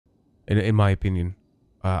in my opinion.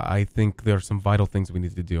 I think there are some vital things we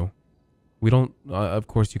need to do. We don't, of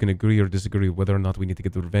course, you can agree or disagree whether or not we need to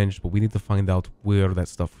get the revenge, but we need to find out where that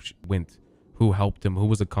stuff went. Who helped him, who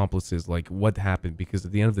was accomplices, like what happened, because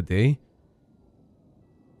at the end of the day,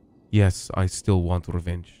 yes, I still want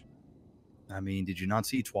revenge. I mean, did you not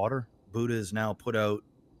see Twatter? Buddha has now put out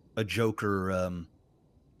a Joker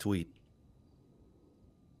tweet.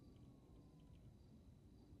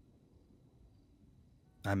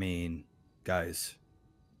 I mean, guys.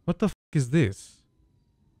 What the f is this?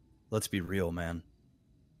 Let's be real, man.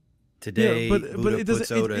 Today, yeah, but it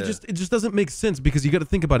doesn't. It just doesn't make sense because you got to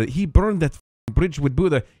think about it. He burned that bridge with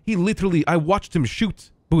Buddha. He literally, I watched him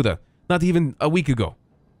shoot Buddha not even a week ago.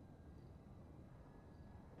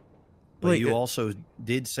 But like, you also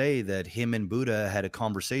did say that him and Buddha had a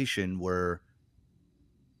conversation where,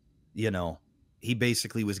 you know, he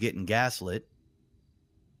basically was getting gaslit.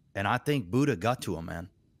 And I think Buddha got to him, man.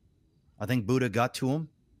 I think Buddha got to him.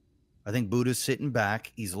 I think Buddha's sitting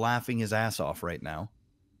back. He's laughing his ass off right now.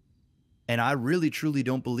 And I really, truly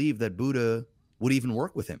don't believe that Buddha would even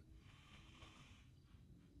work with him.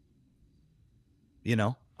 You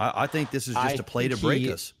know, I think this is just a play to break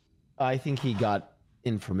us. I think he got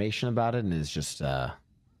information about it and is just, you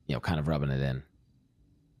know, kind of rubbing it in.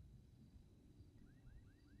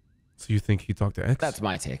 So you think he talked to X? That's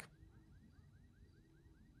my take.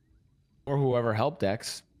 Or whoever helped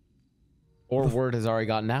X. Or word has already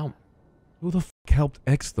gotten out. Who the f helped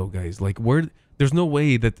X though, guys? Like, where? There's no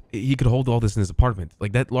way that he could hold all this in his apartment.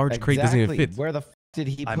 Like, that large crate doesn't even fit. Where the f did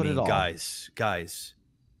he put it all? Guys,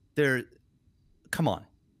 come on.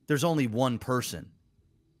 There's only one person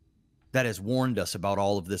that has warned us about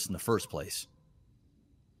all of this in the first place.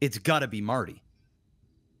 It's got to be Marty.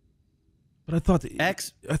 But I thought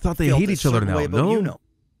X. I thought they hate each other now. No. You know.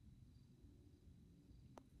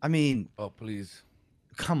 I mean, oh please,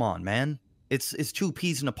 come on, man. It's two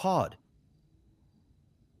peas in a pod.